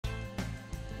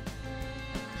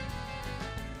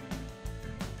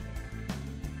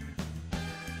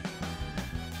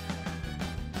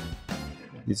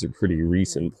These are pretty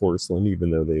recent porcelain, even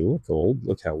though they look old.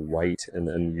 Look how white and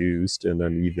unused and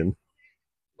uneven.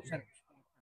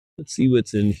 Let's see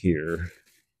what's in here.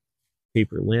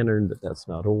 Paper lantern, but that's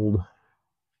not old.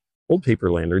 Old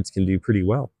paper lanterns can do pretty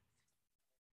well.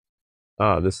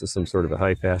 Ah, this is some sort of a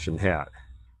high fashion hat.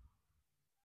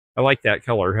 I like that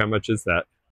color. How much is that?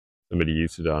 Somebody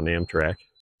used it on Amtrak.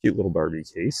 Cute little Barbie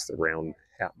case, the round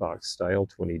hat box style.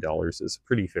 $20 is a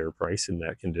pretty fair price in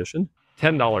that condition.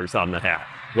 $10 on the hat.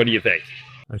 What do you think?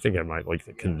 I think I might like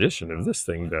the condition of this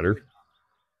thing better.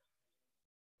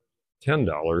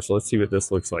 $10. Let's see what this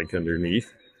looks like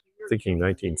underneath. Thinking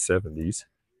 1970s.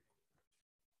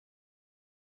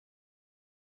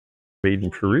 Made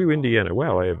in Peru, Indiana.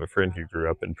 Wow, I have a friend who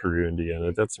grew up in Peru,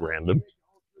 Indiana. That's random.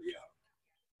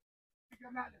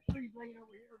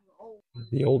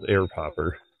 The old air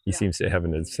popper. He seems to have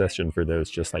an obsession for those,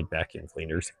 just like vacuum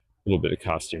cleaners. A little bit of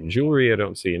costume jewelry. I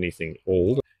don't see anything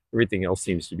old. Everything else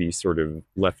seems to be sort of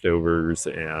leftovers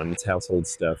and household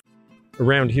stuff.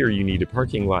 Around here, you need a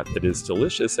parking lot that is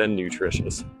delicious and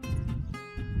nutritious.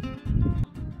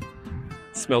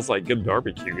 It smells like good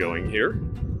barbecue going here.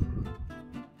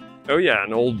 Oh yeah,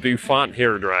 an old Buffon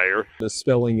hairdryer. The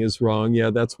spelling is wrong. Yeah,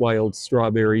 that's wild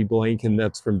strawberry blank, and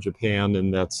that's from Japan,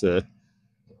 and that's a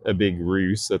big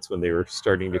ruse. That's when they were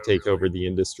starting to take over the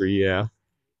industry, yeah.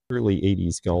 Early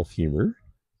 80s golf humor.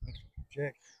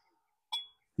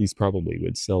 These probably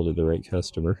would sell to the right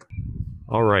customer.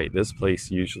 All right, this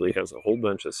place usually has a whole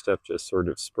bunch of stuff just sort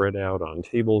of spread out on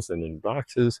tables and in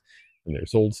boxes. And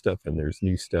there's old stuff and there's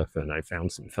new stuff, and I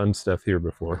found some fun stuff here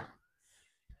before.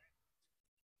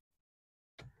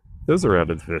 Those are out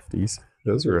of the 50s.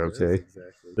 Those are okay.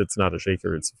 It's not a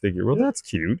shaker, it's a figure. Well, that's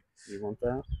cute. You want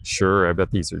that? Sure, I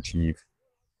bet these are cheap.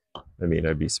 I mean,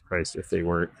 I'd be surprised if they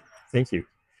weren't. Thank you.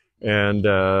 And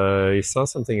I saw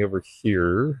something over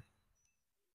here.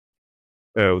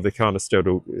 Oh, the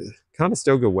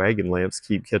Conestoga wagon lamps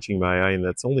keep catching my eye, and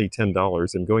that's only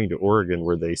 $10. I'm going to Oregon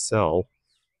where they sell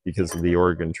because of the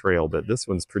Oregon Trail, but this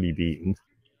one's pretty beaten.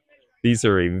 These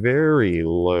are a very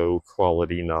low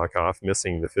quality knockoff,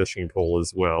 missing the fishing pole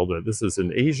as well, but this is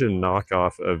an Asian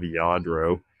knockoff of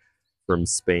Yadro from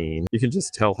Spain. You can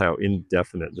just tell how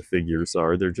indefinite the figures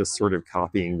are. They're just sort of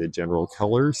copying the general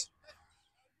colors.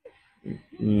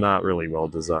 Not really well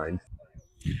designed.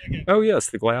 Oh yes,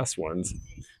 the glass ones.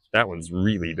 That one's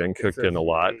really been cooked in a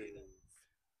lot.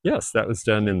 Yes, that was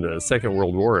done in the Second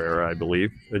World War era, I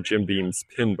believe. A Jim Beam's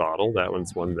pin bottle. That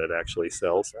one's one that actually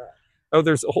sells. Oh,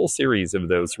 there's a whole series of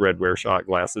those redware shot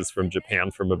glasses from Japan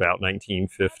from about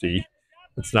 1950.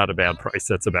 It's not a bad price.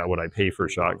 That's about what I pay for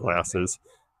shot glasses.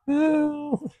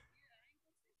 Well,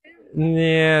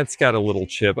 yeah, it's got a little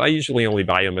chip. I usually only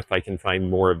buy them if I can find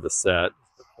more of the set.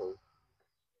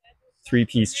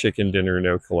 3-piece chicken dinner,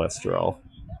 no cholesterol.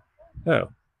 Oh,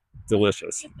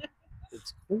 delicious.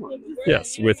 It's corn.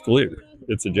 Yes, with glue.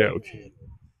 It's a joke.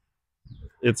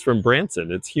 It's from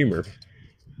Branson. It's humor.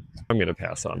 I'm going to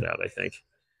pass on that, I think.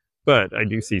 But I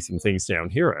do see some things down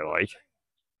here I like.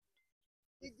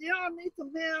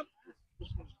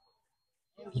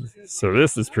 So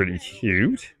this is pretty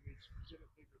cute.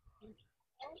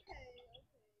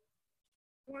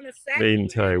 Made in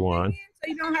Taiwan. So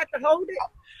you don't have to hold it?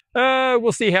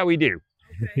 We'll see how we do.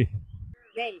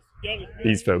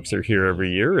 These folks are here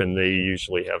every year, and they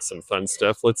usually have some fun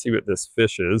stuff. Let's see what this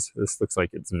fish is. This looks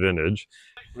like it's vintage.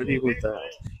 Where do you want that?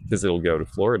 Because it'll go to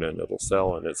Florida and it'll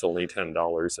sell, and it's only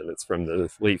 $10, and it's from the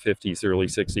late 50s, early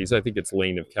 60s. I think it's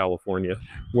Lane of California.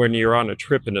 When you're on a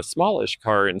trip in a smallish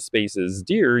car and space is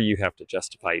dear, you have to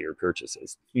justify your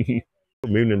purchases.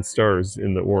 Moon and stars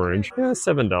in the orange. Yeah,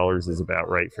 $7 is about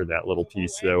right for that little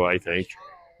piece, though, I think.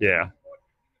 Yeah.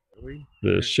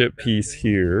 The ship piece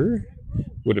here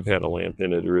would have had a lamp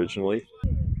in it originally.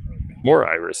 More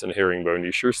iris and herringbone.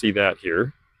 You sure see that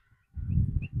here.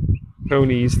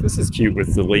 Ponies. This is cute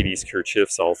with the ladies'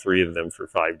 kerchiefs, all three of them for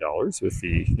 $5 with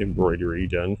the embroidery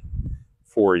done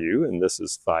for you. And this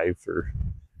is $5 for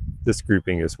this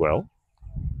grouping as well.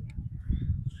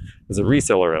 As a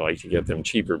reseller, I like to get them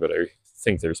cheaper, but I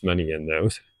think there's money in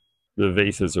those. The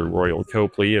vases are Royal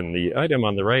Copley, and the item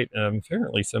on the right,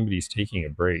 apparently somebody's taking a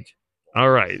break.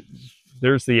 All right,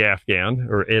 there's the Afghan,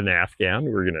 or an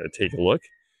Afghan. We're going to take a look.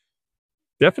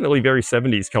 Definitely very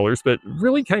 70s colors, but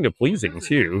really kind of pleasing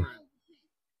too.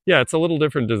 Yeah, it's a little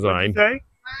different design. $5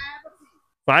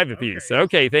 a piece.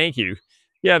 Okay, thank you.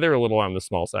 Yeah, they're a little on the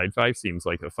small side. $5 seems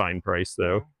like a fine price,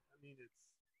 though. I mean,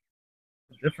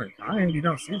 it's a different kind. You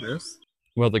don't see this.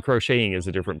 Well, the crocheting is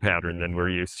a different pattern than we're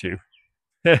used to.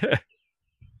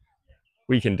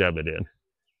 We can dub it in.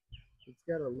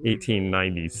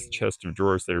 1890s chest of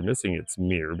drawers there. Missing its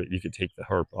mirror, but you could take the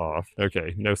harp off.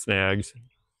 Okay, no snags.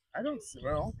 I don't.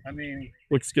 Well, I mean,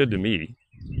 Looks good to me.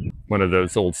 One of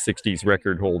those old 60s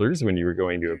record holders when you were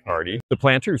going to a party. The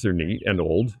planters are neat and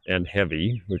old and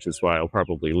heavy, which is why I'll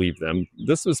probably leave them.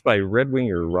 This was by Red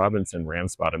Wing or Robinson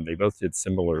Ramsbottom. They both did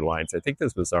similar lines. I think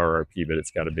this was RRP, but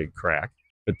it's got a big crack.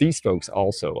 But these folks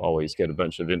also always get a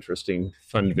bunch of interesting,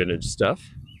 fun vintage stuff.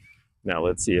 Now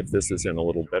let's see if this is in a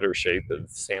little better shape of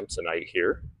Samsonite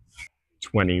here.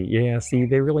 20, yeah, see,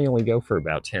 they really only go for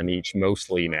about 10 each,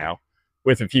 mostly now,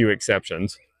 with a few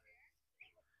exceptions.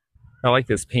 I like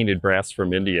this painted brass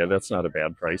from India. That's not a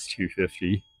bad price,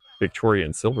 $2.50.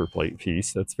 Victorian silver plate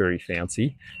piece. That's very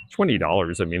fancy.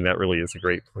 $20. I mean, that really is a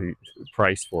great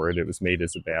price for it. It was made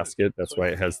as a basket. That's why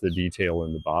it has the detail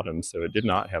in the bottom. So it did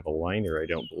not have a liner, I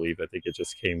don't believe. I think it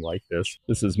just came like this.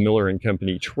 This is Miller and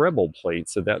Company treble plate.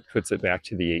 So that puts it back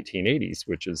to the 1880s,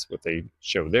 which is what they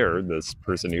show there. This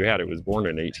person who had it was born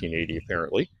in 1880,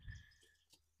 apparently.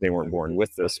 They weren't born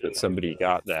with this, but somebody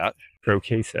got that.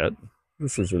 Croquet set.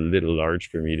 This is a little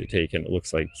large for me to take, and it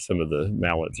looks like some of the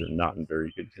mallets are not in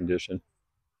very good condition.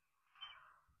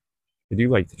 I do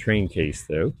like the train case,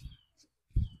 though.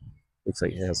 Looks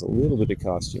like it has a little bit of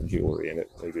costume jewelry in it.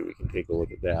 Maybe we can take a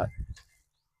look at that.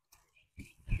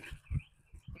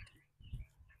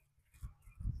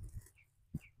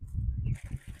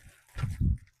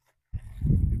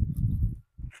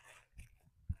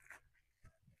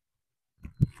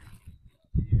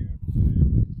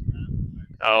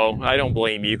 Oh, I don't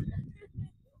blame you.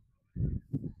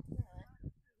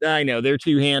 I know, they're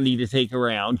too handy to take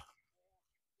around.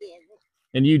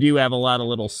 And you do have a lot of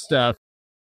little stuff.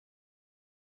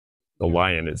 The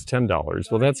lion is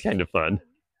 $10. Well, that's kind of fun.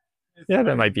 Yeah,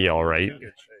 that might be all right.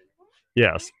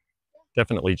 Yes,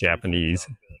 definitely Japanese.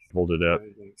 Hold it up.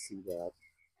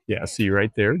 Yeah, see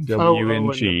right there,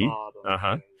 WNG.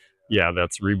 Uh-huh. Yeah,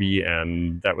 that's ruby,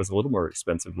 and that was a little more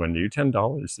expensive when new.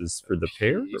 $10 is for the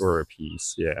pair or a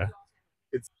piece? Yeah.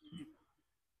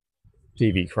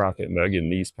 Davy Crockett mug in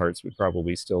these parts would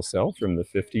probably still sell from the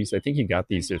 50s. I think you got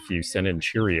these if you sent in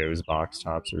Cheerios box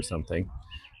tops or something.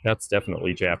 That's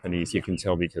definitely Japanese. You can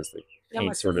tell because the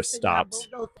paint sort of stops.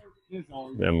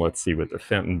 Then let's see what the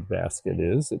Fenton basket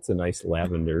is. It's a nice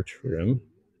lavender trim.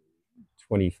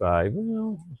 25.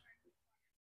 Well,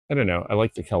 I don't know. I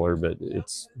like the color, but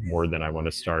it's more than I want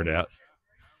to start at.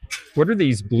 What are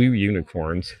these blue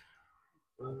unicorns?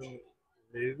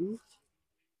 new.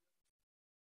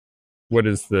 What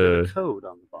is the Code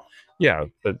on the bottom? Yeah,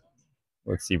 but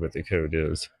let's see what the code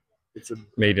is. It's a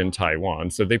Made in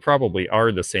Taiwan. So they probably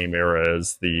are the same era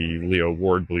as the Leo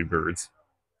Ward bluebirds.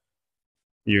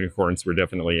 Unicorns were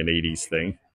definitely an 80s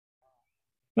thing.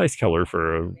 Nice color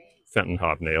for a Fenton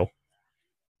hobnail.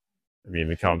 I mean,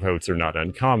 the compotes are not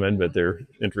uncommon, but they're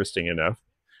interesting enough.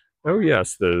 Oh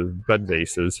yes, the bud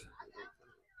vases.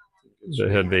 The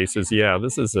head vases. Yeah,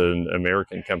 this is an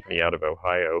American company out of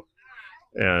Ohio.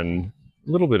 And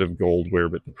a little bit of gold wear,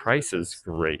 but the price is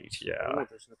great. Yeah.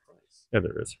 there's no price. Yeah,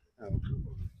 there is. Oh.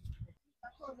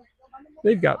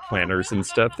 They've got planners and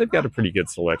stuff. They've got a pretty good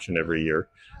selection every year.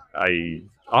 I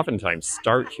oftentimes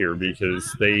start here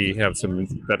because they have some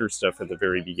better stuff at the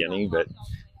very beginning, but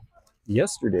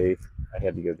yesterday I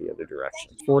had to go the other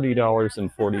direction.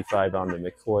 $40.45 on the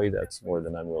McCoy. That's more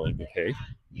than I'm willing to pay.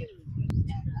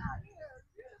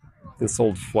 This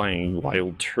old Flying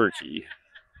Wild Turkey.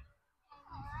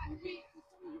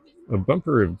 A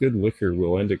bumper of good liquor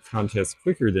will end a contest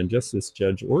quicker than justice,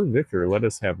 judge, or vicar. Let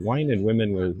us have wine and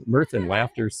women with mirth and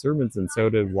laughter, sermons and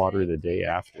soda water the day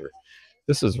after.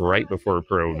 This is right before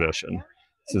Prohibition.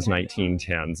 This is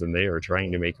 1910s, and they are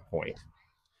trying to make a point.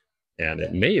 And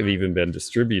it may have even been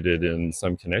distributed in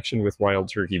some connection with Wild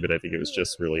Turkey, but I think it was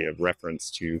just really a reference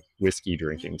to whiskey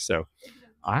drinking. So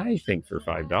I think for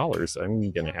 $5,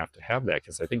 I'm going to have that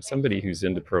because I think somebody who's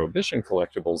into Prohibition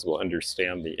collectibles will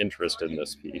understand the interest in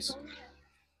this piece.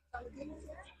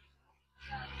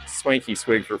 Swanky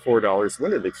Swig for $4.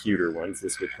 One of the cuter ones.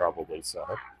 This would probably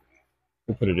sell.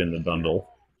 We'll put it in the bundle.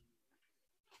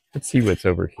 Let's see what's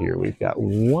over here. We've got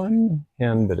one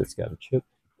hen, but it's got a chip.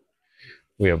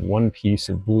 We have one piece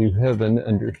of Blue Heaven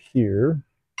under here.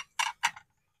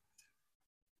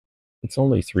 It's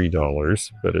only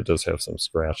 $3, but it does have some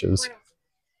scratches.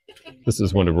 This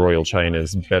is one of Royal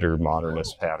China's better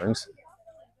modernist patterns.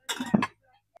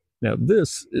 Now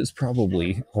this is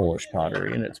probably Polish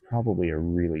pottery, and it's probably a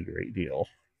really great deal.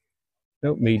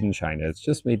 Nope, made in China. It's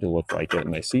just made to look like it,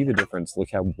 and I see the difference. Look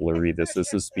how blurry this is.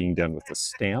 This is being done with a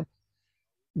stamp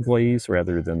glaze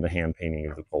rather than the hand painting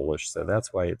of the Polish, so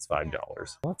that's why it's $5.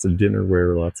 Lots of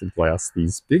dinnerware, lots of glass.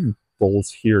 These big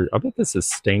bowls here. I bet this is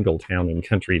Stangle Town and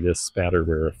Country, this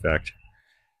spatterware effect.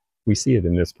 We see it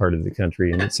in this part of the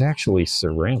country, and it's actually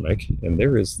ceramic, and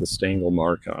there is the Stangle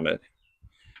mark on it.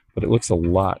 But it looks a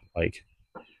lot like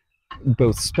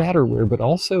both spatterware, but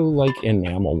also like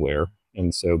enamelware.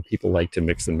 And so people like to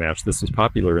mix and match. This was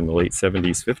popular in the late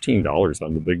 70s. $15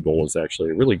 on the big bowl is actually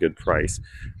a really good price,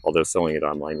 although selling it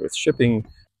online with shipping.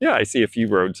 Yeah, I see a few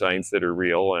road signs that are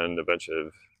real and a bunch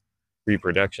of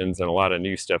reproductions and a lot of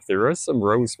new stuff. There is some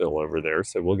Roseville over there,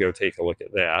 so we'll go take a look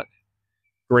at that.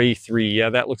 Gray 3, yeah,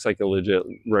 that looks like a legit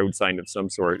road sign of some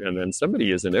sort, and then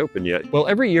somebody isn't open yet. Well,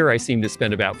 every year I seem to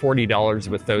spend about $40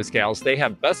 with those gals. They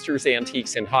have Buster's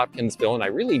Antiques in Hopkinsville, and I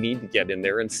really need to get in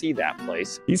there and see that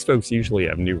place. These folks usually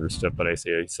have newer stuff, but I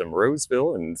see some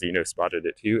Roseville, and Zeno spotted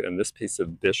it too, and this piece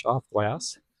of Bischoff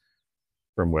glass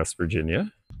from West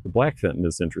Virginia. The black Fenton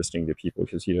is interesting to people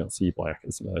because you don't see black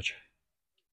as much.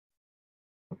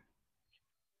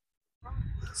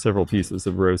 Several pieces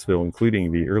of Roseville,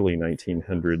 including the early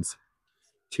 1900s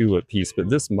tulip piece, but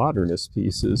this modernist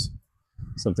piece is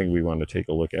something we want to take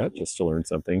a look at just to learn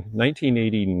something.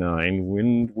 1989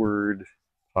 Windward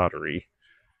Pottery.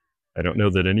 I don't know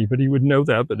that anybody would know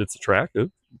that, but it's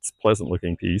attractive. It's a pleasant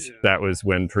looking piece. Yeah. That was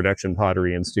when production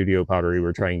pottery and studio pottery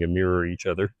were trying to mirror each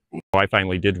other. I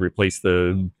finally did replace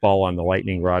the ball on the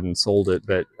lightning rod and sold it,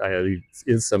 but it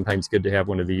is sometimes good to have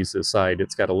one of these aside.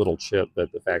 It's got a little chip, but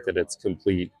the fact that it's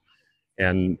complete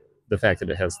and the fact that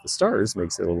it has the stars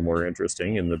makes it a little more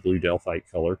interesting in the blue Delphite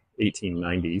color,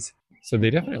 1890s. So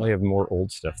they definitely have more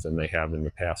old stuff than they have in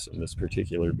the past in this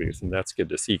particular booth, and that's good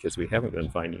to see because we haven't been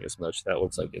finding as much. That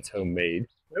looks like it's homemade.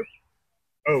 Nope.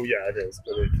 Oh yeah, it is,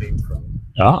 but it came from...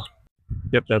 Ah.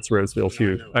 Yep, that's Roseville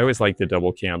too. I always like the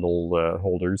double candle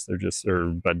holders. They're just, or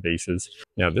bud bases.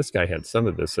 Now this guy had some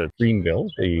of this at Greenville,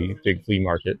 the big flea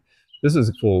market. This is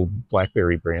a cool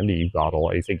blackberry brandy bottle.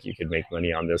 I think you could make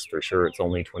money on this for sure. It's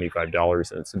only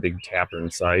 $25 and it's a big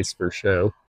tavern size for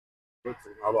show. It's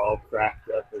not all cracked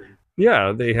up.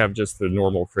 Yeah, they have just the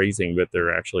normal crazing, but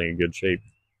they're actually in good shape.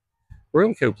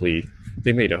 Royal Copley,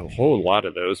 they made a whole lot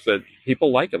of those, but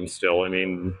people like them still. I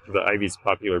mean, the Ivy's a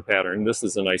popular pattern. This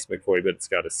is a nice McCoy, but it's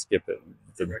got to skip it.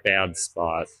 It's a bad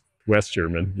spot. West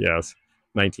German, yes.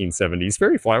 1970s,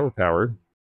 very flower powered.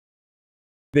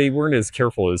 They weren't as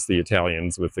careful as the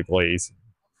Italians with the glaze,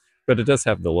 but it does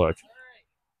have the look.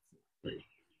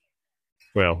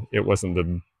 Well, it wasn't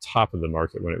the top of the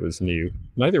market when it was new.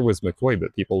 Neither was McCoy,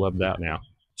 but people love that now.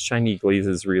 Shiny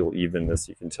glazes, real evenness.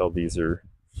 You can tell these are,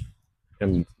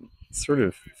 and sort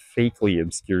of fakely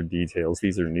obscured details.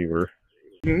 These are newer.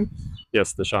 Mm-hmm.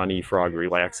 Yes, the shiny frog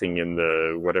relaxing in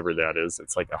the whatever that is.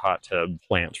 It's like a hot tub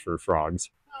plant for frogs.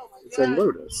 It's a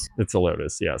lotus. It's a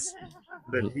lotus, yes.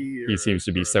 But he seems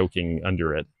to be soaking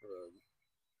under it.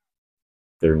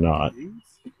 They're not.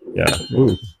 Yeah.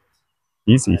 Ooh.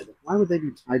 Easy. Why would they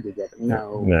be tied together?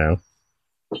 No. No.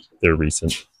 They're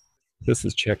recent. This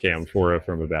is Czech amphora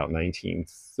from about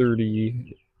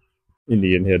 1930.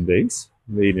 Indian head vase.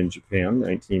 Made in Japan,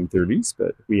 1930s,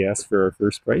 but we asked for our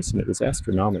first price and it was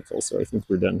astronomical, so I think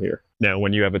we're done here. Now,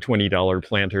 when you have a $20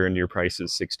 planter and your price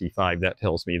is $65, that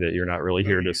tells me that you're not really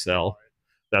here to sell.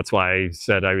 That's why I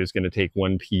said I was going to take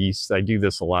one piece. I do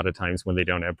this a lot of times when they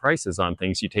don't have prices on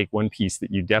things. You take one piece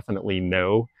that you definitely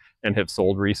know and have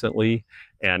sold recently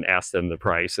and ask them the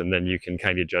price, and then you can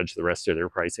kind of judge the rest of their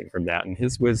pricing from that. And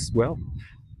his was, well,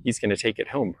 he's going to take it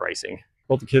home pricing.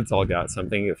 Well, the kids all got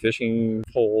something, a fishing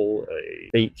pole, a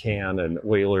bait can, an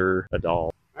oiler, a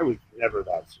doll. I was never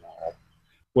that small.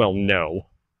 Well, no.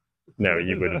 No,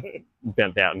 you would have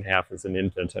bent that in half as an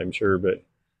infant, I'm sure, but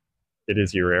it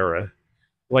is your era.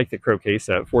 I like the croquet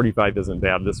set. 45 isn't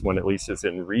bad. This one at least is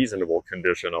in reasonable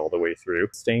condition all the way through.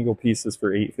 Stangle pieces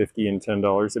for $8.50 and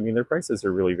 $10. I mean, their prices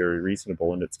are really very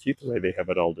reasonable, and it's cute the way they have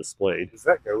it all displayed. Does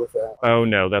that go with that? Oh,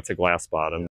 no, that's a glass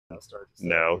bottom.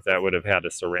 No, that would have had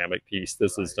a ceramic piece.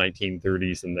 This is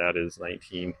 1930s and that is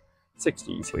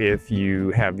 1960s. If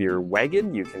you have your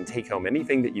wagon, you can take home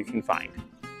anything that you can find.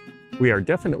 We are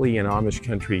definitely in Amish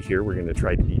country here. We're going to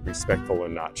try to be respectful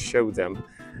and not show them.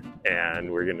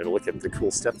 And we're going to look at the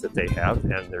cool stuff that they have.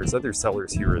 And there's other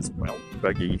sellers here as well.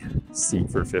 Buggy seat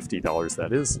for $50.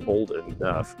 That is old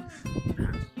enough.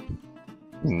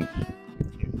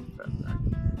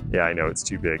 Yeah, I know it's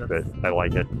too big, but I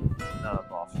like it.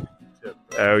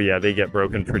 Oh yeah, they get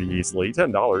broken pretty easily.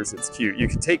 $10, it's cute. You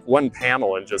can take one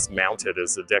panel and just mount it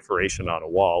as a decoration on a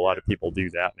wall. A lot of people do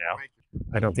that now.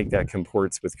 I don't think that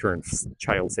comports with current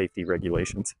child safety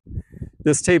regulations.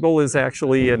 This table is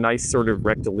actually a nice sort of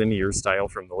rectilinear style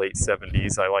from the late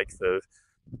 70s. I like the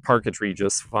parquetry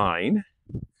just fine.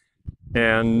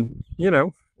 And, you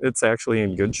know, it's actually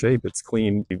in good shape. It's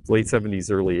clean, late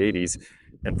 70s, early 80s.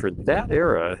 And for that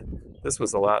era, this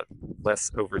was a lot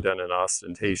less overdone and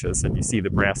ostentatious. And you see the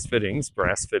brass fittings.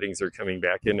 Brass fittings are coming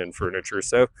back in furniture.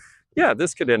 So yeah,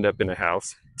 this could end up in a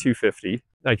house, $250.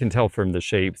 I can tell from the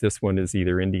shape, this one is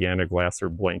either Indiana glass or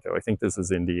Blanco. I think this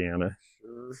is Indiana.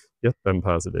 Sure. Yep, I'm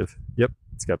positive. Yep,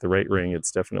 it's got the right ring.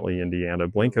 It's definitely Indiana.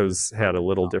 Blanco's had a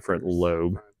little different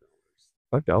lobe.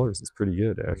 $5 is pretty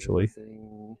good, actually.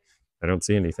 I don't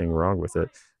see anything wrong with it.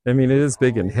 I mean, it is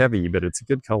big and heavy, but it's a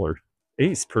good color.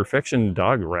 Ace Perfection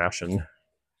Dog Ration.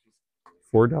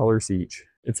 $4 each.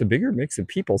 It's a bigger mix of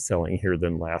people selling here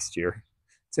than last year.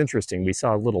 It's interesting. We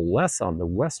saw a little less on the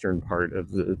western part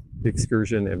of the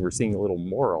excursion, and we're seeing a little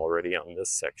more already on this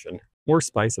section. More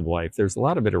Spice of Life. There's a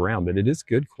lot of it around, but it is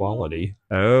good quality.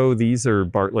 Oh, these are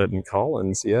Bartlett and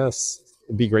Collins. Yes.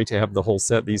 It'd be great to have the whole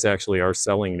set. These actually are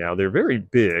selling now. They're very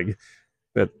big,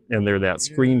 and they're that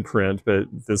screen print, but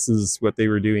this is what they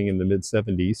were doing in the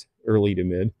mid-70s, early to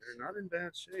mid. They're not in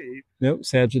bad shape. Nope,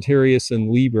 Sagittarius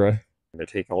and Libra. I'm going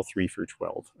to take all three for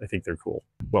 12. I think they're cool.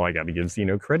 Well, I got to give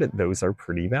Zeno credit. Those are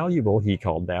pretty valuable. He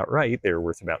called that right. They're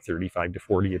worth about 35 to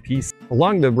 40 a piece.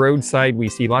 Along the roadside, we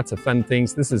see lots of fun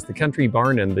things. This is the Country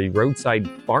Barn and the Roadside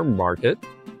Farm Market.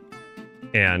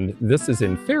 And this is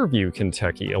in Fairview,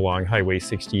 Kentucky, along Highway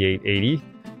 6880.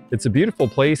 It's a beautiful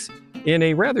place in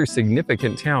a rather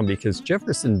significant town because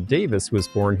Jefferson Davis was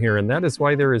born here, and that is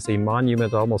why there is a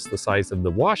monument almost the size of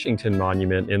the Washington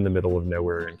Monument in the middle of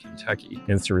nowhere in Kentucky.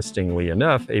 Interestingly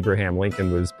enough, Abraham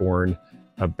Lincoln was born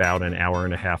about an hour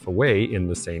and a half away in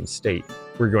the same state.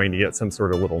 We're going to get some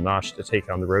sort of little nosh to take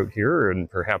on the road here and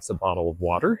perhaps a bottle of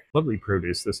water. Lovely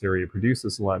produce. This area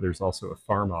produces a lot. There's also a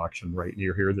farm auction right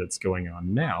near here that's going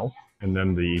on now. And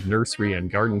then the nursery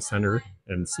and garden center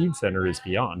and seed center is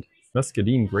beyond.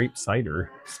 Muscadine grape cider,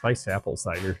 spiced apple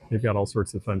cider. They've got all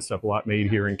sorts of fun stuff, a lot made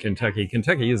here in Kentucky.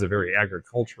 Kentucky is a very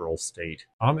agricultural state.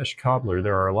 Amish cobbler,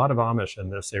 there are a lot of Amish in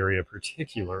this area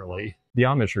particularly. The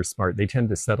Amish are smart. They tend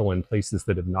to settle in places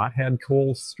that have not had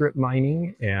coal strip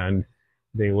mining, and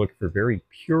they look for very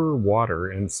pure water.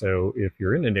 And so if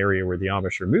you're in an area where the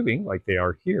Amish are moving, like they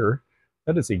are here,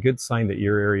 that is a good sign that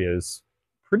your area is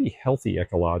pretty healthy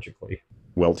ecologically.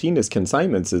 Well, Tina's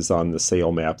Consignments is on the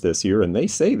sale map this year, and they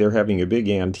say they're having a big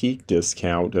antique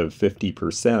discount of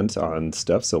 50% on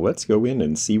stuff, so let's go in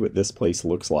and see what this place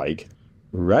looks like.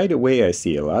 Right away I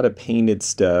see a lot of painted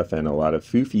stuff and a lot of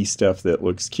foofy stuff that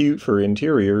looks cute for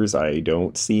interiors. I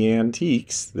don't see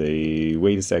antiques.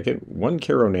 Wait a second, one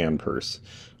Caronan purse.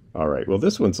 Alright, well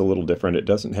this one's a little different. It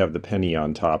doesn't have the penny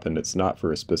on top, and it's not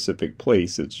for a specific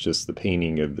place, it's just the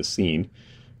painting of the scene.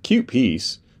 Cute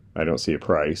piece. I don't see a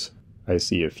price. I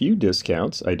see a few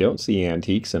discounts, I don't see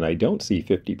antiques, and I don't see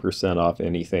 50% off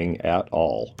anything at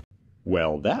all.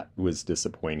 Well, that was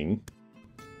disappointing.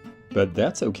 But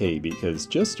that's okay, because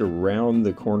just around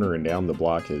the corner and down the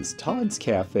block is Todd's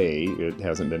Cafe. It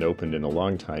hasn't been opened in a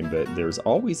long time, but there's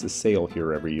always a sale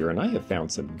here every year, and I have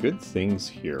found some good things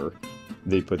here.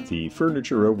 They put the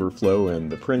furniture overflow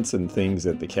and the prints and things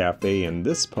at the cafe in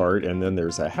this part, and then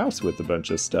there's a house with a bunch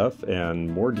of stuff and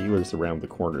more dealers around the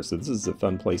corner, so this is a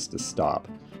fun place to stop.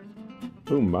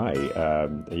 Oh my,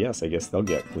 yes, I guess they'll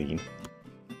get clean.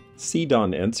 C.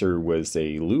 Don Enser was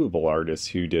a Louisville artist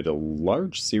who did a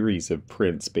large series of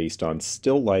prints based on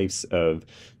still lifes of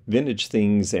vintage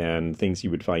things and things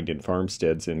you would find in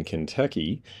farmsteads in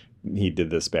Kentucky. He did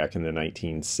this back in the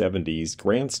 1970s.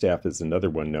 Grandstaff is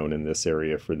another one known in this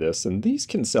area for this, and these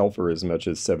can sell for as much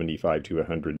as $75 to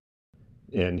 $100.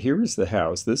 And here is the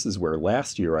house. This is where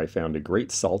last year I found a great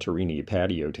Salterini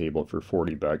patio table for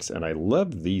 $40, and I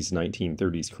love these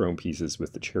 1930s chrome pieces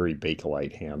with the cherry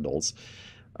Bakelite handles.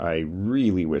 I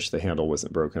really wish the handle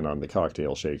wasn't broken on the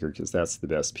cocktail shaker, because that's the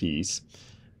best piece.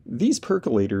 These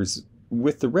percolators,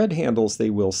 with the red handles, they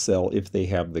will sell if they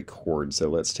have the cord, so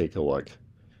let's take a look.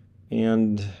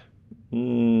 And a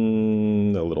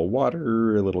little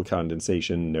water, a little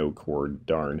condensation, no cord,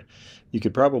 darn. You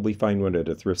could probably find one at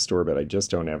a thrift store, but I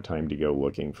just don't have time to go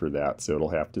looking for that, so it'll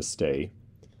have to stay.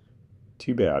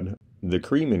 Too bad. The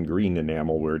cream and green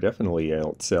enamelware definitely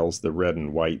outsells the red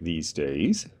and white these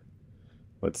days.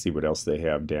 Let's see what else they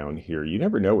have down here. You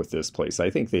never know with this place. I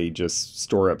think they just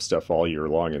store up stuff all year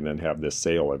long and then have this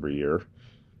sale every year.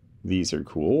 These are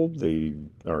cool. They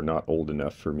are not old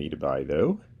enough for me to buy,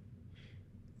 though.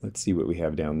 Let's see what we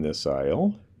have down this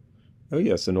aisle. Oh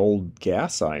yes, an old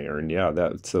gas iron. Yeah,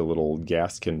 that's a little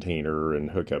gas container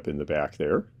and hookup in the back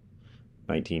there.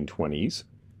 1920s,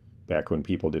 back when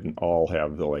people didn't all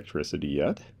have electricity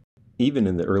yet. Even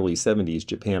in the early 70s,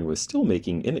 Japan was still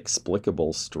making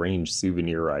inexplicable, strange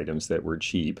souvenir items that were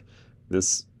cheap.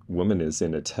 This woman is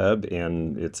in a tub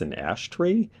and it's an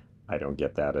ashtray? I don't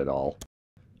get that at all.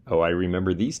 Oh, I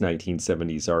remember these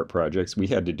 1970s art projects. We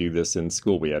had to do this in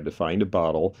school. We had to find a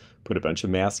bottle, put a bunch of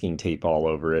masking tape all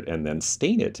over it, and then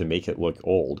stain it to make it look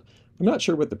old. I'm not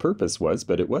sure what the purpose was,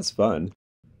 but it was fun.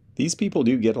 These people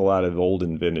do get a lot of old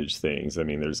and vintage things. I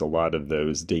mean, there's a lot of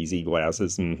those daisy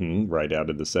glasses, right out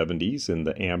of the 70s in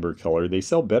the amber color. They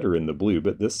sell better in the blue,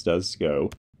 but this does go.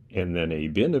 And then a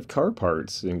bin of car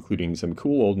parts, including some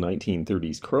cool old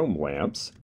 1930s chrome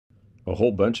lamps. A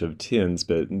whole bunch of tins,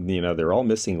 but, you know, they're all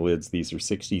missing lids. These are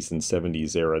 60s and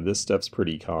 70s era. This stuff's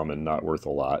pretty common, not worth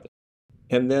a lot.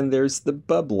 And then there's the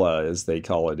bubbler, as they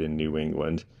call it in New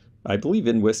England. I believe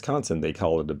in Wisconsin they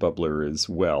call it a bubbler as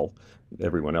well.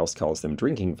 Everyone else calls them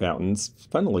drinking fountains.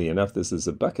 Funnily enough, this is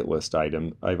a bucket list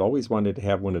item. I've always wanted to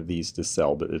have one of these to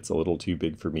sell, but it's a little too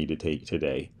big for me to take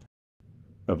today.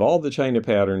 Of all the china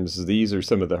patterns, these are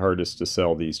some of the hardest to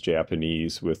sell, these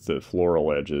Japanese with the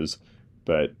floral edges.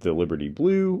 But the Liberty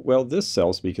Blue, well, this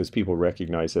sells because people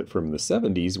recognize it from the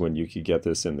 70s when you could get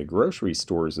this in the grocery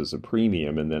stores as a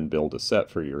premium and then build a set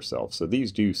for yourself. So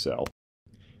these do sell.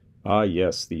 Ah,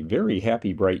 yes, the very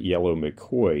happy bright yellow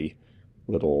McCoy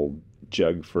little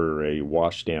jug for a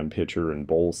washstand pitcher and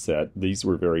bowl set. These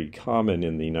were very common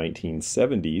in the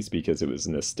 1970s because it was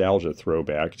a nostalgia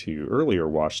throwback to earlier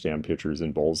washstand pitchers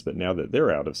and bowls, but now that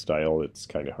they're out of style, it's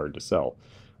kind of hard to sell.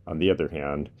 On the other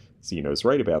hand, Zeno's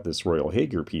right about this Royal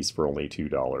Hager piece for only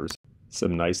 $2.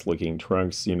 Some nice looking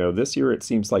trunks. You know, this year it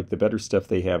seems like the better stuff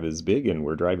they have is big and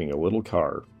we're driving a little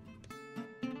car.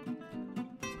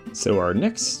 So our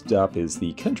next stop is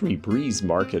the Country Breeze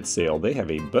Market Sale. They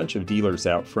have a bunch of dealers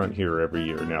out front here every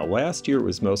year. Now last year it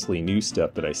was mostly new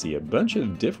stuff, but I see a bunch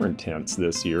of different tents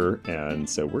this year, and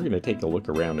so we're going to take a look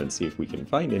around and see if we can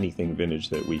find anything vintage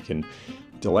that we can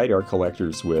delight our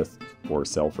collectors with or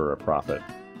sell for a profit.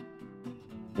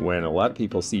 When a lot of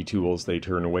people see tools, they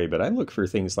turn away, but I look for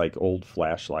things like old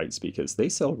flashlights because they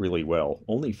sell really well.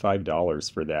 Only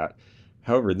 $5 for that.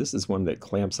 However, this is one that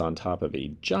clamps on top of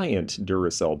a giant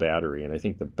Duracell battery, and I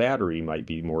think the battery might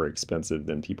be more expensive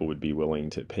than people would be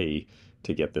willing to pay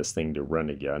to get this thing to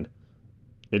run again.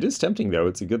 It is tempting, though.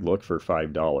 It's a good look for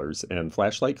 $5, and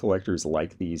flashlight collectors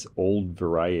like these old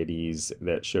varieties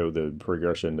that show the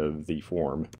progression of the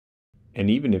form. And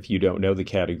even if you don't know the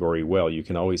category well, you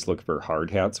can always look for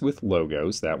hard hats with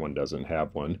logos. That one doesn't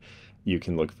have one. You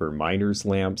can look for miner's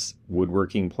lamps,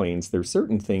 woodworking planes. There's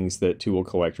certain things that tool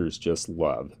collectors just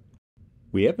love.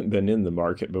 We haven't been in the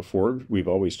market before. We've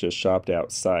always just shopped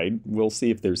outside. We'll see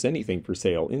if there's anything for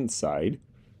sale inside,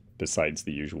 besides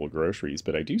the usual groceries.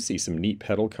 But I do see some neat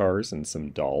pedal cars and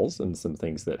some dolls and some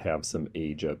things that have some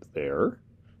age up there.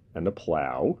 And a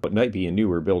plow. It might be a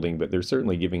newer building, but they're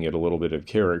certainly giving it a little bit of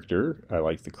character. I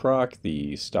like the crock,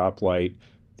 the stoplight,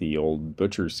 the old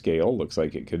butcher scale. Looks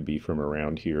like it could be from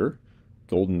around here.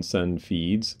 Golden Sun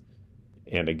feeds.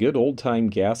 And a good old-time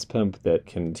gas pump that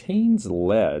contains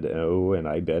lead. Oh, and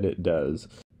I bet it does.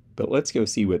 But let's go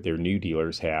see what their new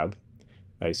dealers have.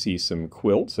 I see some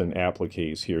quilts and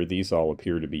appliques here. These all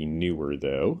appear to be newer,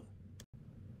 though.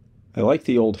 I like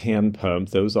the old hand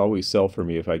pump. Those always sell for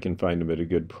me if I can find them at a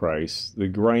good price. The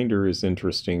grinder is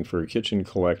interesting for a kitchen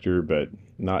collector, but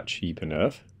not cheap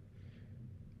enough.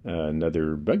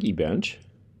 Another buggy bench.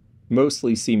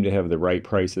 Mostly seem to have the right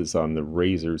prices on the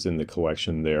razors in the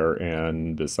collection there,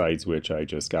 and besides which I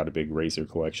just got a big razor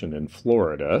collection in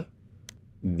Florida.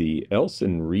 The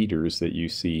Elson readers that you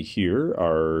see here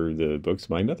are the books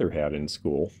my mother had in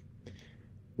school.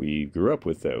 We grew up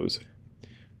with those.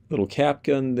 Little cap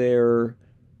gun there,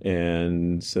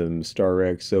 and some Star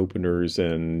X openers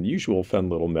and usual fun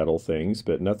little metal things,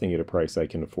 but nothing at a price I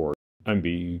can afford. I'm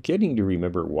beginning to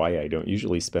remember why I don't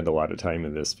usually spend a lot of time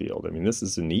in this field. I mean, this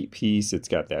is a neat piece. It's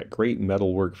got that great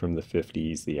metal work from the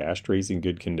 50s. The ashtray's in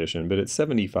good condition, but it's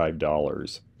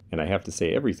 $75. And I have to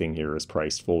say, everything here is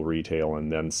priced full retail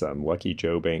and then some. Lucky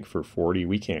Joe Bank for $40.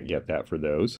 We can't get that for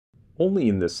those. Only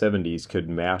in the 70s could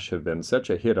MASH have been such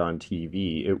a hit on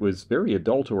TV. It was very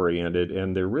adult-oriented,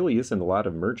 and there really isn't a lot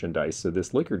of merchandise, so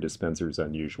this liquor dispenser is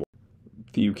unusual.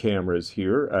 Few cameras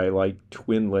here. I like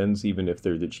twin lens, even if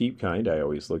they're the cheap kind. I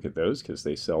always look at those because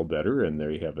they sell better, and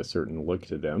they have a certain look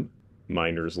to them.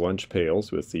 Miner's lunch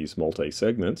pails with these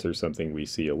multi-segments are something we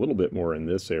see a little bit more in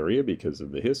this area because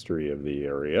of the history of the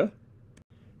area.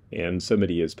 And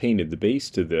somebody has painted the base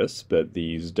to this, but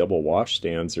these double wash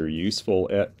stands are useful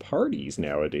at parties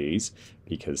nowadays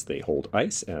because they hold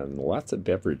ice and lots of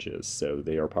beverages, so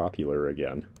they are popular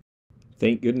again.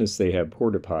 Thank goodness they have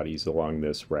porta potties along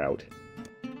this route.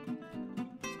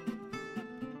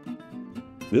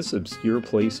 This obscure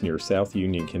place near South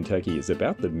Union, Kentucky is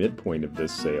about the midpoint of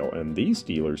this sale, and these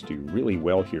dealers do really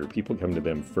well here. People come to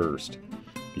them first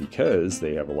because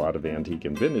they have a lot of antique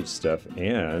and vintage stuff,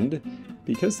 and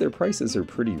because their prices are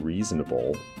pretty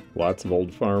reasonable. Lots of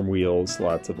old farm wheels,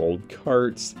 lots of old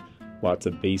carts, lots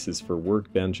of bases for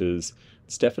workbenches.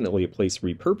 It's definitely a place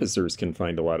repurposers can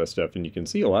find a lot of stuff, and you can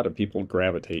see a lot of people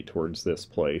gravitate towards this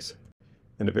place.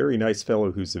 And a very nice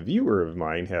fellow who's a viewer of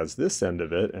mine has this end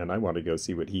of it, and I want to go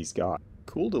see what he's got.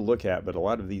 Cool to look at, but a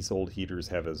lot of these old heaters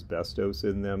have asbestos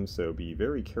in them, so be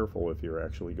very careful if you're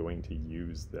actually going to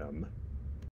use them.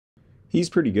 He's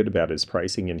pretty good about his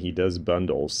pricing, and he does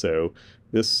bundles, so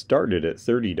this started at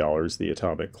 $30, the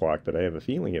atomic clock, but I have a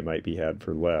feeling it might be had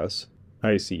for less.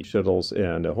 I see shuttles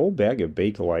and a whole bag of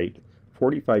Bakelite.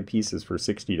 45 pieces for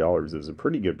 $60 is a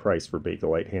pretty good price for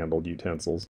Bakelite handled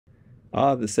utensils.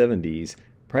 Ah, the 70s.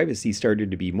 Privacy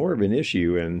started to be more of an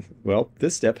issue, and, well,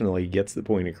 this definitely gets the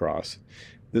point across.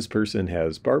 This person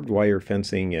has barbed wire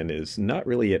fencing and is not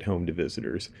really at home to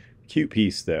visitors. Cute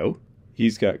piece, though.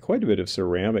 He's got quite a bit of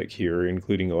ceramic here,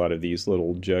 including a lot of these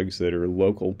little jugs that are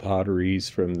local potteries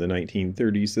from the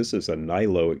 1930s. This is a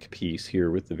Niloic piece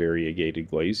here with the variegated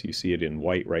glaze. You see it in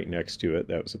white right next to it.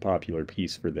 That was a popular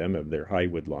piece for them of their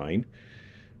Highwood line.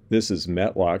 This is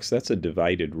Metlocks. That's a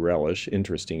divided relish.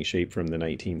 Interesting shape from the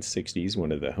 1960s,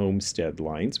 one of the homestead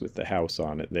lines with the house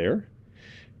on it there.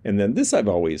 And then this I've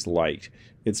always liked.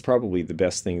 It's probably the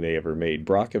best thing they ever made.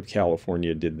 Brock of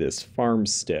California did this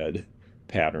farmstead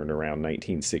pattern around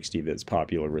 1960 that's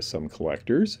popular with some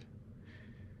collectors.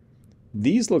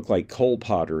 These look like coal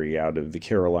pottery out of the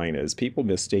Carolinas. People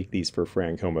mistake these for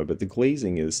Francoma, but the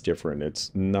glazing is different.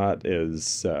 It's not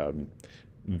as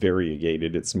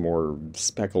variegated. It's more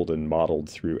speckled and mottled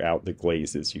throughout the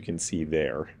glazes, you can see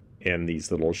there. And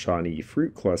these little Shawnee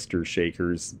fruit cluster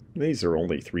shakers, these are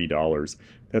only $3.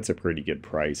 That's a pretty good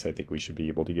price. I think we should be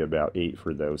able to get about 8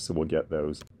 for those, so we'll get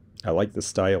those. I like the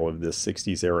style of this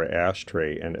 60s era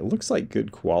ashtray, and it looks like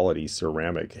good quality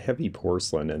ceramic, heavy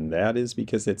porcelain, and that is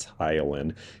because it's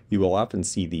Hyalyn. You will often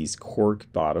see these cork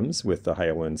bottoms with the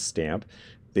Hyalyn stamp.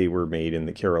 They were made in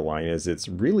the Carolinas. It's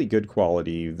really good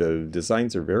quality. The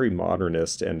designs are very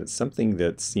modernist, and it's something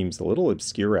that seems a little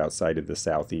obscure outside of the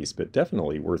Southeast, but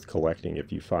definitely worth collecting if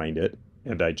you find it.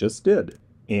 And I just did.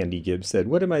 Andy Gibbs said,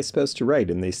 "What am I supposed to write?"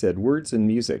 And they said, "Words and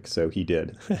music," so he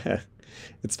did.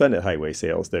 It's fun at highway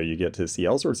sales, though. You get to see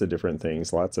all sorts of different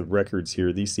things. Lots of records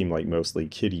here. These seem like mostly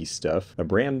kiddie stuff. A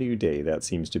Brand New Day, that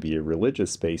seems to be a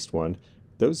religious-based one.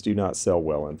 Those do not sell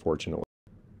well, unfortunately.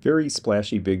 Very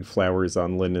splashy big flowers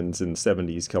on linens in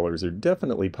 70s colors are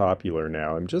definitely popular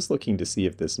now. I'm just looking to see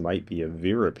if this might be a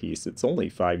Vera piece. It's only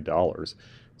 $5.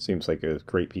 Seems like a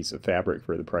great piece of fabric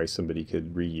for the price. Somebody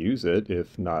could reuse it,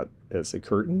 if not as a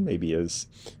curtain, maybe as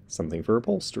something for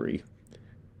upholstery.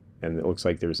 And it looks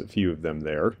like there's a few of them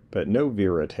there, but no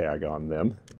Vera tag on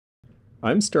them.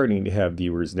 I'm starting to have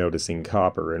viewers noticing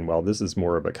copper, and while this is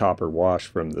more of a copper wash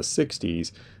from the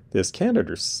 60s, this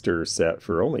canister set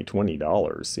for only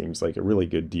 $20 seems like a really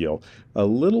good deal. A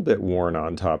little bit worn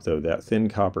on top, though. That thin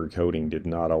copper coating did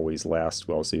not always last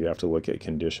well, so you have to look at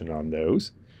condition on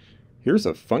those. Here's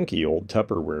a funky old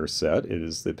Tupperware set. It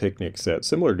is the picnic set,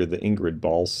 similar to the Ingrid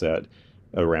Ball set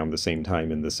around the same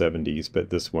time in the 70s, but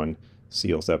this one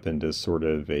seals up into sort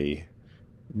of a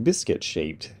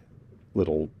biscuit-shaped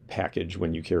little package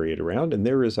when you carry it around, and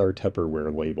there is our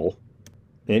Tupperware label.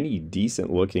 Any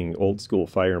decent-looking old-school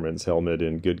fireman's helmet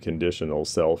in good condition will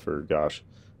sell for, gosh,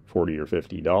 $40 or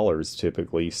 $50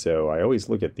 typically, so I always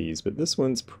look at these, but this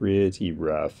one's pretty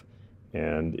rough,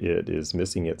 and it is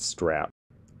missing its strap.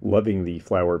 Loving the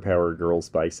Flower Power Girls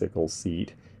bicycle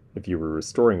seat. If you were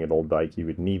restoring an old bike, you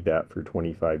would need that for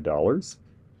 $25.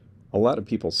 A lot of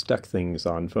people stuck things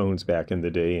on phones back in the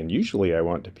day, and usually I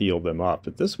want to peel them off,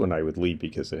 but this one I would leave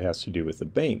because it has to do with the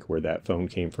bank where that phone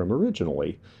came from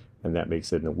originally, and that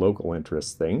makes it a local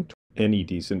interest thing. Any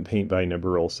decent paint by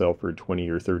number will sell for $20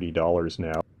 or $30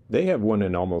 now. They have one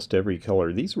in almost every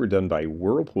color. These were done by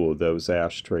Whirlpool, those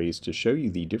ashtrays, to show you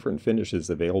the different finishes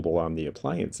available on the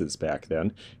appliances back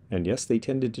then. And yes, they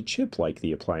tended to chip like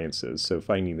the appliances, so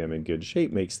finding them in good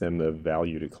shape makes them of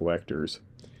value to collectors.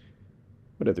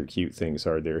 What other cute things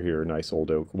are there here? Nice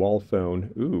old oak wall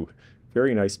phone. Ooh,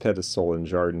 very nice pedestal and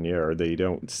jardiniere. They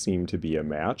don't seem to be a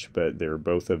match, but they're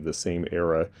both of the same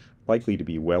era. Likely to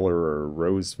be Weller or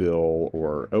Roseville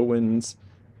or Owens.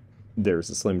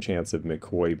 There's a slim chance of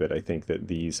McCoy, but I think that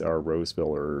these are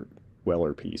Roseville or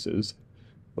Weller pieces.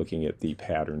 Looking at the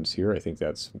patterns here, I think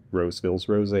that's Roseville's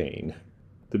Roseanne.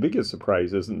 The biggest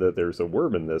surprise isn't that there's a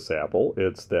worm in this apple,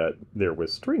 it's that there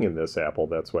was string in this apple.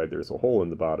 That's why there's a hole in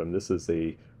the bottom. This is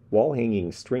a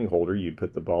wall-hanging string holder. You'd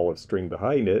put the ball of string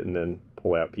behind it and then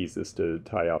pull out pieces to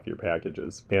tie off your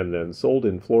packages. And then sold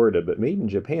in Florida but made in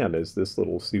Japan as this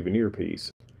little souvenir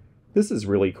piece. This is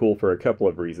really cool for a couple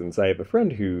of reasons. I have a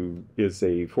friend who is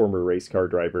a former race car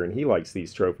driver and he likes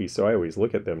these trophies, so I always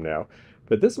look at them now.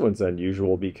 But this one's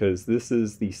unusual because this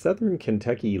is the Southern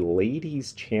Kentucky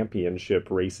Ladies Championship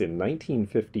race in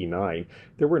 1959.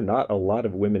 There were not a lot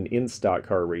of women in stock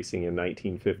car racing in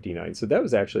 1959, so that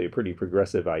was actually a pretty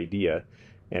progressive idea.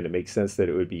 And it makes sense that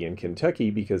it would be in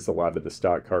Kentucky because a lot of the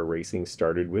stock car racing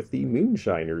started with the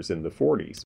moonshiners in the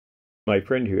 40s. My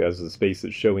friend who has the space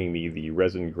is showing me the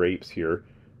resin grapes here.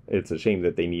 It's a shame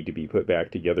that they need to be put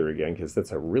back together again because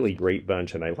that's a really great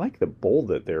bunch, and I like the bowl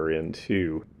that they're in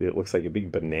too. It looks like a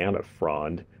big banana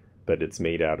frond, but it's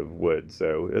made out of wood,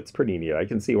 so it's pretty neat. I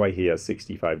can see why he has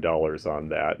 $65 on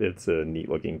that. It's a neat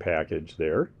looking package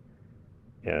there.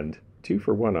 And 2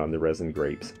 for 1 on the resin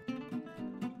grapes.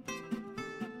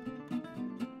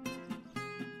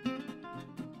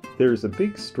 There's a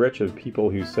big stretch of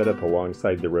people who set up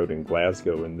alongside the road in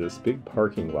Glasgow in this big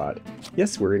parking lot.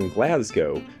 Yes, we're in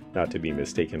Glasgow, not to be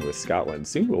mistaken with Scotland.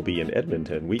 Soon we'll be in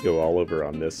Edmonton. We go all over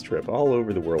on this trip, all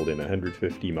over the world in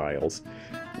 150 miles.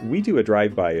 We do a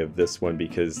drive-by of this one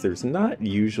because there's not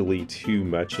usually too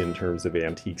much in terms of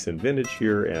antiques and vintage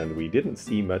here, and we didn't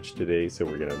see much today, so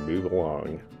we're going to move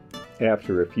along.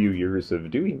 After a few years of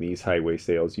doing these highway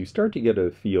sales, you start to get a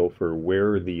feel for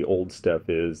where the old stuff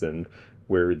is and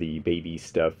where the baby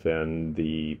stuff and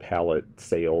the pallet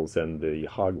sales and the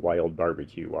hog wild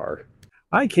barbecue are.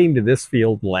 I came to this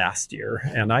field last year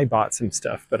and I bought some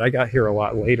stuff, but I got here a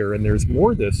lot later and there's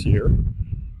more this year.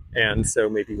 And so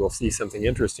maybe we'll see something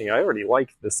interesting. I already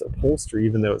like this upholstery,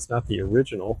 even though it's not the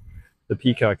original. The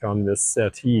peacock on this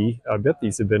settee, I bet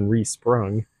these have been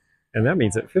resprung. And that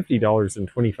means at $50 and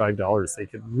 $25, they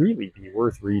could really be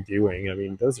worth redoing. I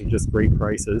mean, those are just great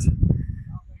prices.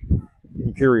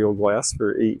 Imperial glass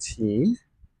for $18.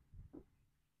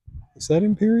 Is that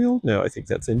Imperial? No, I think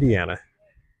that's Indiana.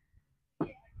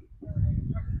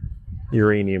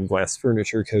 Uranium glass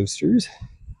furniture coasters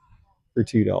for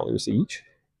 $2 each.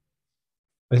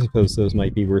 I suppose those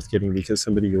might be worth getting because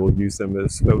somebody will use them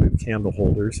as votive candle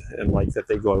holders and like that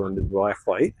they glow under the black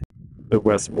light. The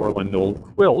Westmoreland old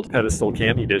quilt pedestal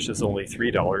candy dish is only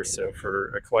 $3, so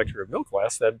for a collector of milk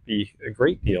glass, that'd be a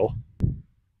great deal.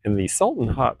 And the Sultan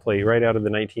hot plate right out of the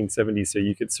 1970s, so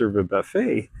you could serve a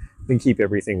buffet and keep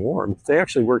everything warm. They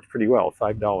actually worked pretty well,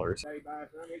 $5.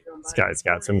 This guy's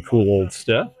got some cool old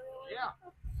stuff. Yeah.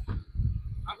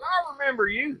 I remember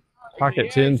you. Pocket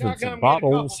tins and some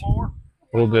bottles.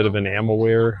 A little bit of an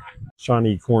enamel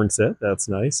Shawnee corn set, that's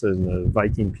nice. And the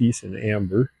Viking piece in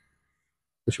amber.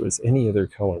 Wish it was any other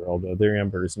color, although their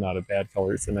amber is not a bad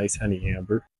color. It's a nice honey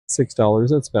amber. $6,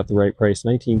 that's about the right price.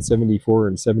 1974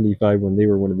 and 75 when they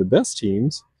were one of the best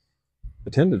teams,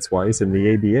 attendance-wise, in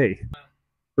the ABA.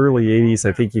 Early 80s,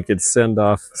 I think you could send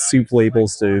off soup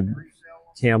labels to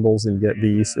Campbell's and get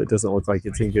these. It doesn't look like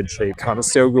it's in good shape.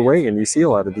 Conestoga Way, and you see a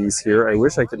lot of these here. I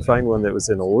wish I could find one that was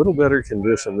in a little better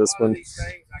condition. This one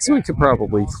could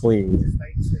probably clean.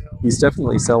 These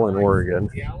definitely sell in Oregon.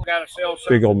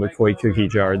 Big old McCoy cookie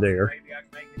jar there.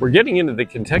 We're getting into the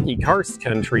Kentucky karst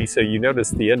country, so you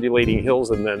notice the undulating hills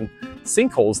and then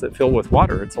sinkholes that fill with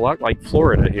water. It's a lot like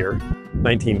Florida here.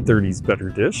 1930s butter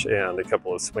dish and a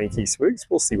couple of swanky swigs.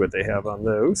 We'll see what they have on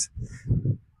those.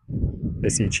 I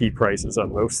see cheap prices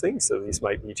on most things, so these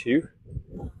might be too.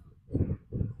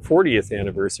 40th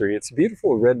anniversary. It's a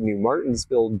beautiful red New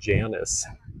Martinsville Janus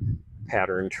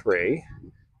pattern tray,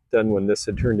 done when this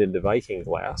had turned into Viking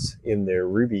glass in their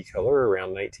ruby color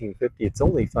around 1950. It's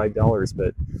only $5,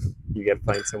 but you got to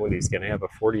find someone who's going to have a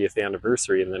 40th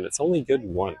anniversary, and then it's only good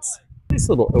once. Nice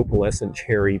little opalescent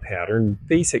cherry pattern,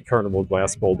 basic carnival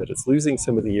glass bowl, but it's losing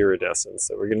some of the iridescence,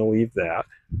 so we're going to leave that.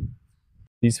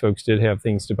 These folks did have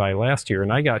things to buy last year,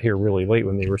 and I got here really late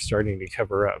when they were starting to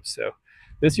cover up, so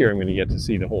this year I'm going to get to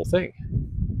see the whole thing.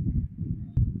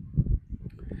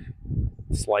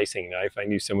 Slicing knife. I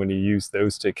knew someone who used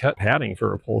those to cut padding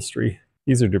for upholstery.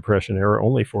 These are Depression era,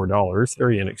 only $4,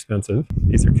 very inexpensive.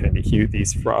 These are kind of cute.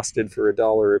 These frosted for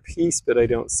 $1 a piece, but I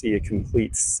don't see a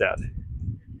complete set.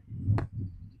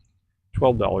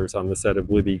 $12 on the set of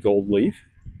Libby Gold Leaf.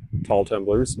 Tall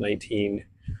tumblers,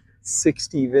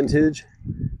 1960 vintage.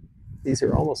 These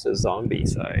are almost a zombie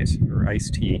size, or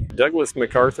iced tea. Douglas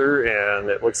MacArthur, and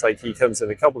it looks like he comes in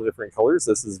a couple of different colors.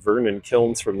 This is Vernon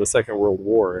Kilns from the Second World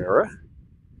War era.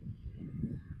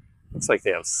 Looks like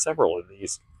they have several of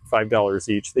these, $5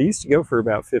 each. They used to go for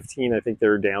about $15. I think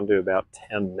they're down to about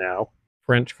 $10 now.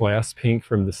 French glass pink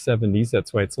from the 70s.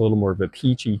 That's why it's a little more of a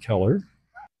peachy color.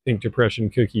 Pink Depression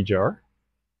cookie jar.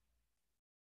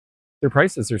 Their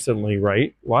prices are certainly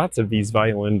right. Lots of these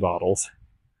violin bottles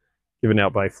given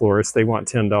out by florists. They want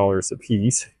 $10 a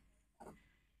piece.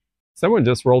 Someone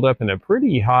just rolled up in a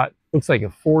pretty hot, looks like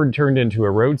a Ford turned into a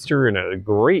Roadster in a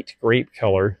great grape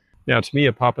color. Now, to me,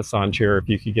 a Papasan chair, if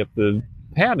you could get the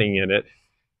padding in it,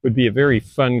 would be a very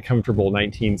fun, comfortable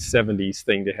 1970s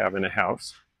thing to have in a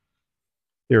house.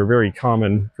 They were very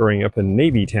common growing up in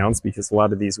Navy towns because a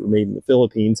lot of these were made in the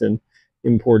Philippines and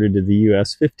imported to the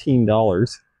U.S.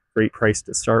 $15. Great price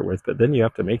to start with, but then you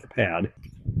have to make a pad.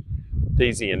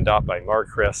 Daisy and Dot by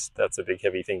Marcrest. That's a big,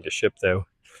 heavy thing to ship, though.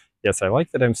 Yes, I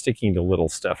like that I'm sticking to little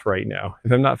stuff right now.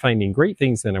 If I'm not finding great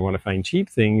things, then I want to find cheap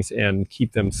things and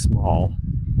keep them small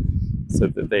so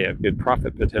that they have good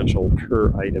profit potential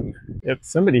per item. If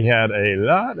somebody had a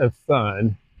lot of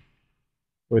fun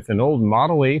with an old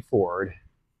Model A Ford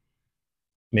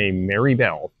named Mary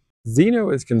Bell. Zeno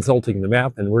is consulting the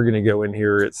map, and we're going to go in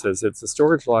here. It says it's a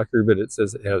storage locker, but it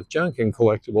says it has junk and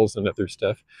collectibles and other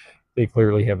stuff. They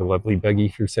clearly have a lovely buggy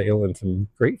for sale and some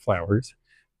great flowers,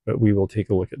 but we will take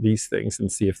a look at these things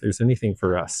and see if there's anything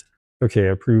for us. Okay,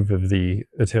 I approve of the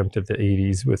attempt at the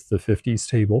 80s with the 50s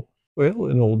table. Well,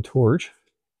 an old torch.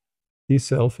 These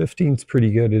sell. 15's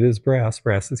pretty good. It is brass.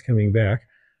 Brass is coming back.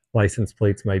 License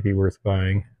plates might be worth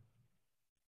buying.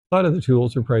 A lot of the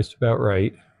tools are priced about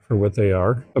right for what they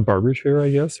are. A barber chair, I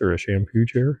guess, or a shampoo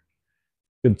chair.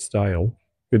 Good style,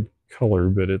 good color,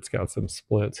 but it's got some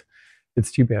splits.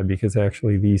 It's too bad because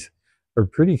actually these are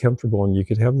pretty comfortable and you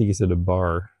could have these at a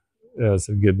bar as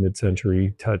a good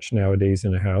mid-century touch nowadays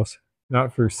in a house.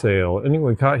 Not for sale.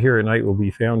 Anyone caught here at night will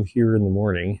be found here in the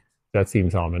morning. That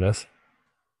seems ominous.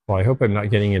 Well, I hope I'm not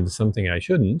getting into something I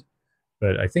shouldn't,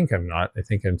 but I think I'm not. I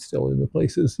think I'm still in the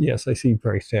places. Yes, I see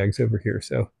price tags over here.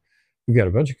 So we've got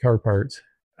a bunch of car parts.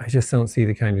 I just don't see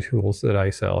the kind of tools that I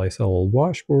sell. I sell old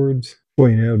washboards.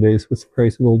 Boy, nowadays with the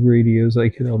price of old radios, I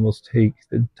could almost take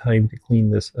the time to clean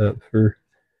this up for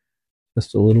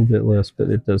just a little bit less, but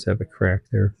it does have a crack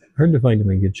there. Hard to find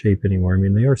them in good shape anymore. I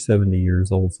mean, they are 70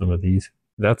 years old, some of these.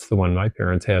 That's the one my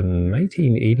parents had in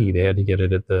 1980. They had to get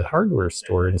it at the hardware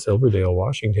store in Silverdale,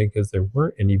 Washington, because there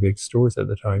weren't any big stores at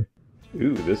the time.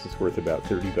 Ooh, this is worth about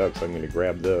 $30. I'm going to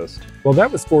grab this. Well,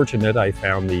 that was fortunate. I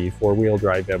found the four-wheel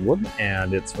drive emblem,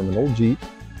 and it's from an old Jeep,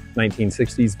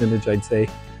 1960s vintage, I'd say.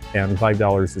 And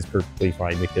 $5 is perfectly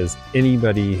fine because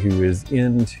anybody who is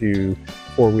into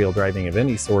four-wheel driving of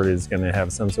any sort is going to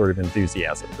have some sort of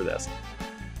enthusiasm for this.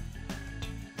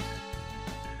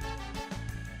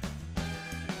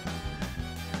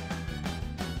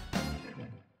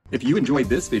 If you enjoyed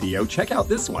this video, check out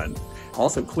this one.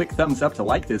 Also, click thumbs up to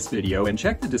like this video and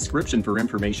check the description for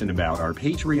information about our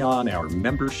Patreon, our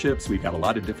memberships. We've got a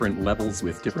lot of different levels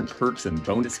with different perks and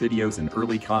bonus videos and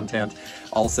early content.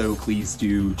 Also, please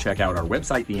do check out our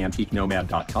website,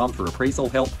 theantiquenomad.com, for appraisal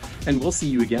help. And we'll see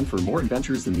you again for more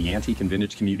adventures in the antique and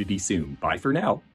vintage community soon. Bye for now.